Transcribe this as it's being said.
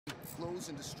close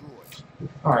and destroy.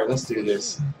 Alright, let's do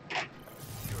this.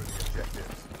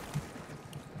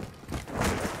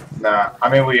 Nah, I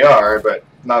mean we are, but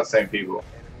not the same people.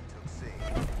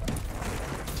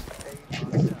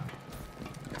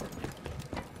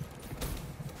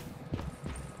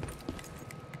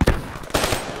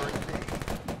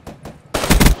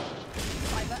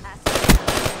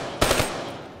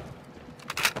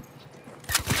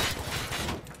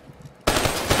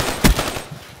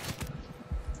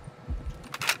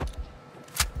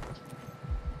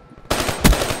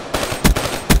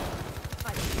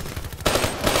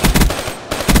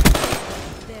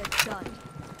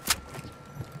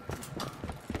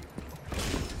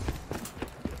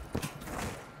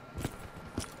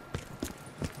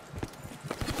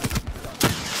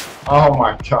 Oh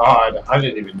my god, I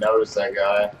didn't even notice that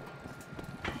guy.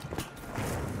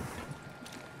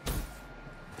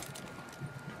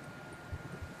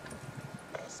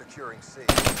 Securing C.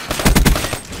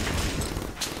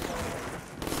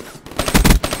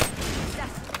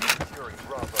 Securing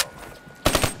Bravo.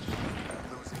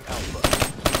 Losing Alpha.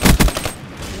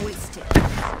 Wasted.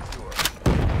 Secure.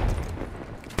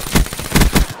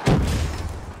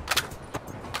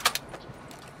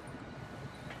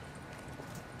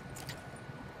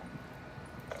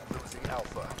 Losing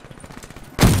Alpha.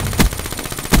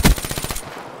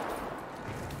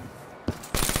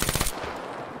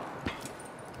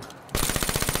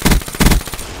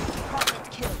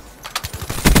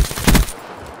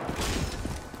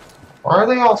 Why are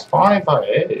they all spawning by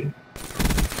A?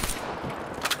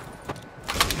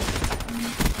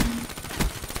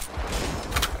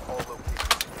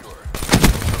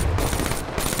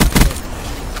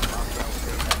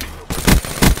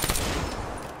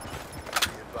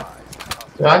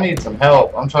 Dude, I need some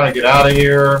help. I'm trying to get out of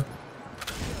here.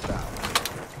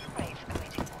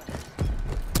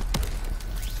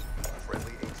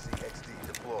 Friendly HCXD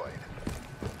deployed.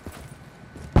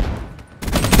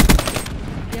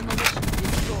 Demolition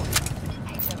destroyed.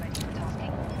 HO ready for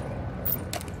tasking.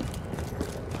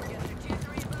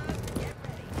 Get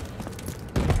ready.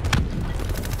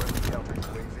 Friendly counter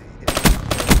UAV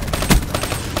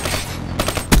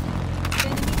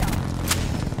Enemy down.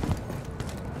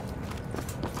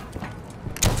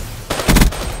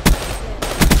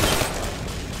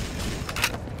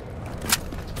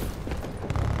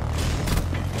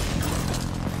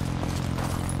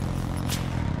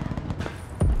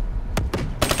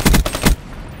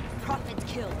 Prophet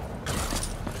kill.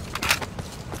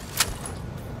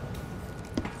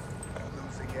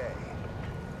 losing A.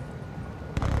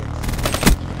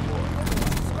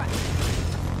 Scratch.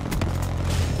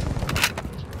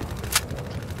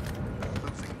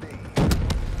 Losing B.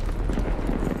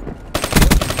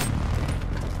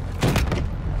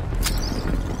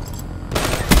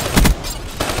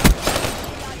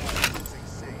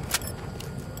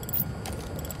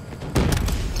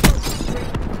 Losing C.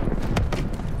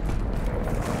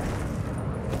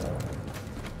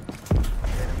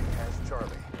 Enemy has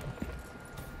Charlie.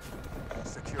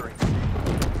 Securing C.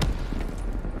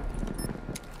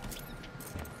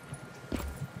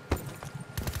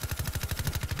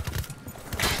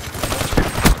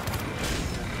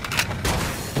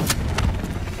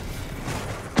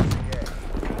 Losing A.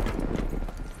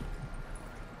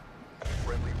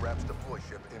 Friendly Raps deploy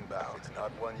ship inbound. It's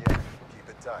not one yet. Keep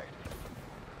it tight.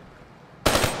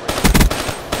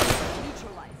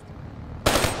 Neutralized.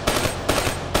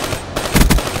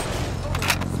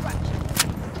 Scratch.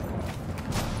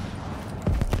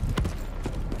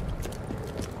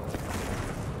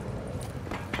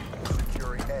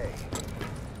 Securing A.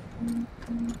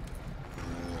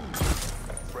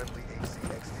 Friendly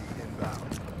HCXD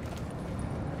inbound.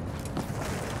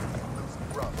 Losing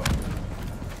Bravo.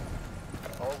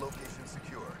 All locations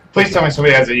secure. Please tell me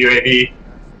somebody has a UAV.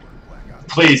 Blackout.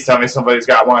 Please tell me somebody's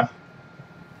got one.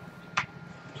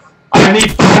 I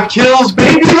need 5 kills,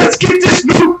 baby! Let's get this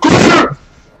new clear!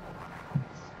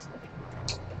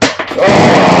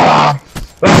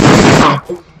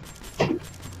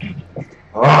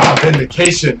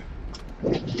 Vindication.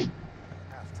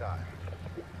 Halftime.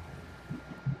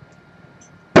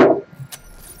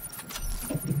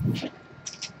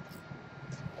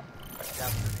 Capture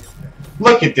the objective.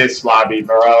 Look at this lobby,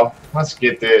 bro. Let's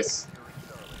get this.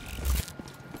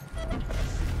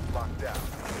 Locked down.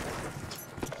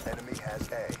 Enemy has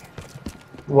A.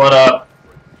 What up?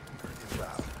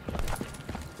 Inbound.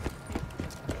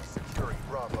 Securing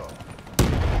Bravo.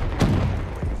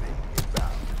 UAV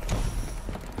inbound.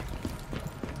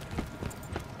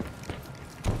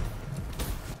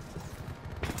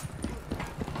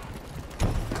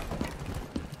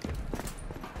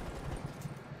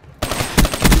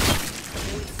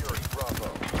 Securing Bravo.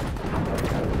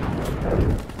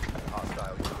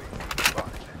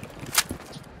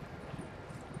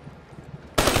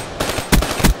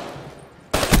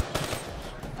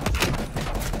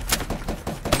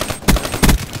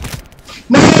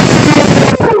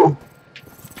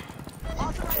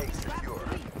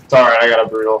 It's alright, I got a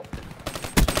brutal.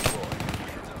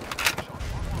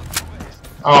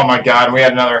 Oh my god, we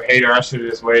had another hater. I should have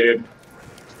just waited.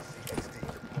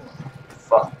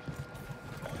 Fuck.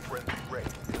 Friendly raid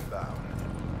inbound.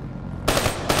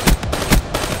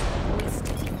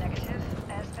 Negative.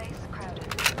 Airspace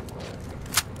crowded.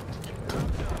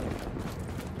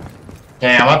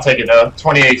 Damn, I'll take it though.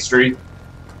 28th Street.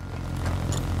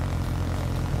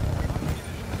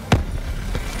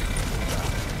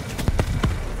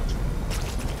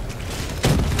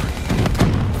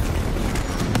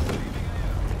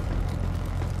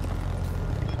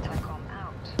 TACOM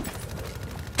out.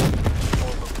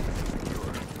 All locations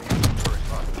secure. First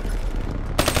hostile.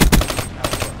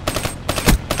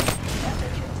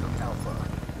 Alpha.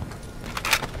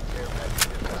 Air package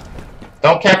inbound.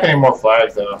 Don't cap any more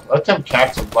flags though. Let them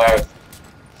cap some flags.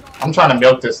 I'm trying to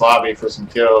milk this lobby for some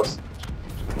kills.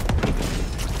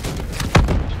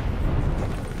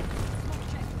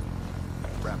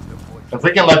 Wrap deployed. If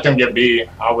we can let them get B,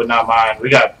 I would not mind. We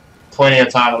got plenty of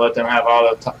time to let them have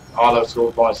all the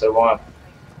score points they want.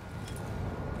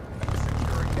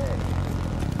 Securing A.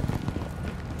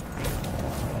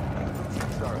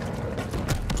 Charlie.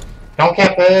 Don't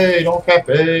cap A, don't cap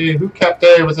A. Who capped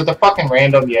A? Was it the fucking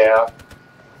random? Yeah.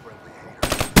 Friendly hater.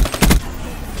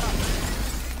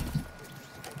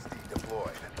 XD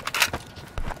deployed.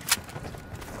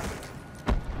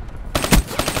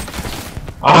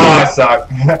 Oh, I suck.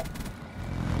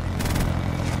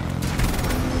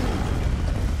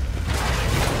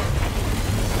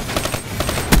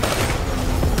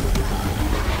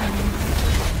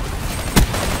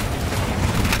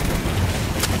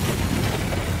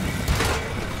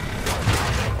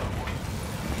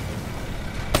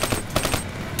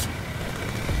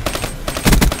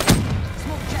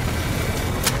 Smoke check.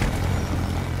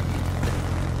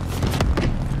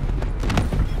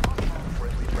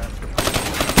 Friendly wrap deployed.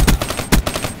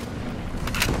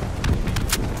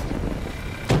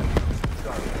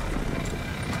 Charlie.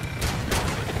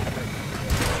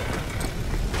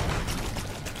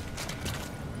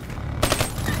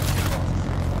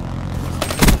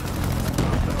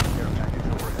 Hostile care package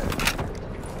overhead.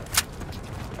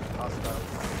 Hostile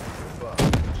above.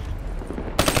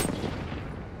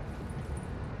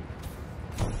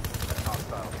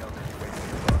 Hostile counter UAV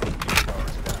above.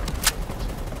 Guards down.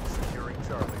 Securing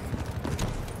Charlie.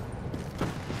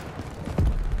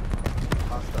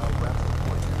 Hostile wrap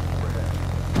deployment overhead.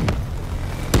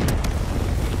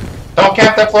 Don't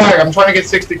cap that flag. I'm trying to get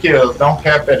 60 kills. Don't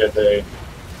cap it, dude.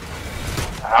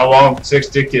 I want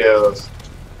 60 kills.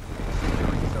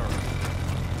 Securing Charlie.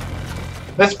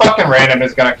 This fucking random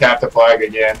is gonna cap the flag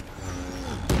again.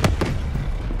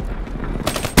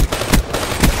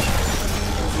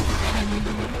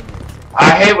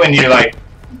 I hate when you like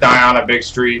die on a big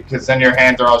street because then your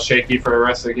hands are all shaky for the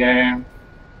rest of the game.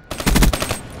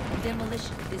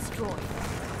 Demolition destroyed.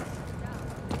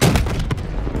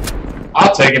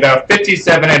 I'll take it out.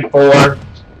 57-4.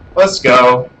 Let's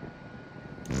go.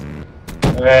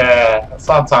 Yeah, that's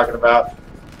what I'm talking about.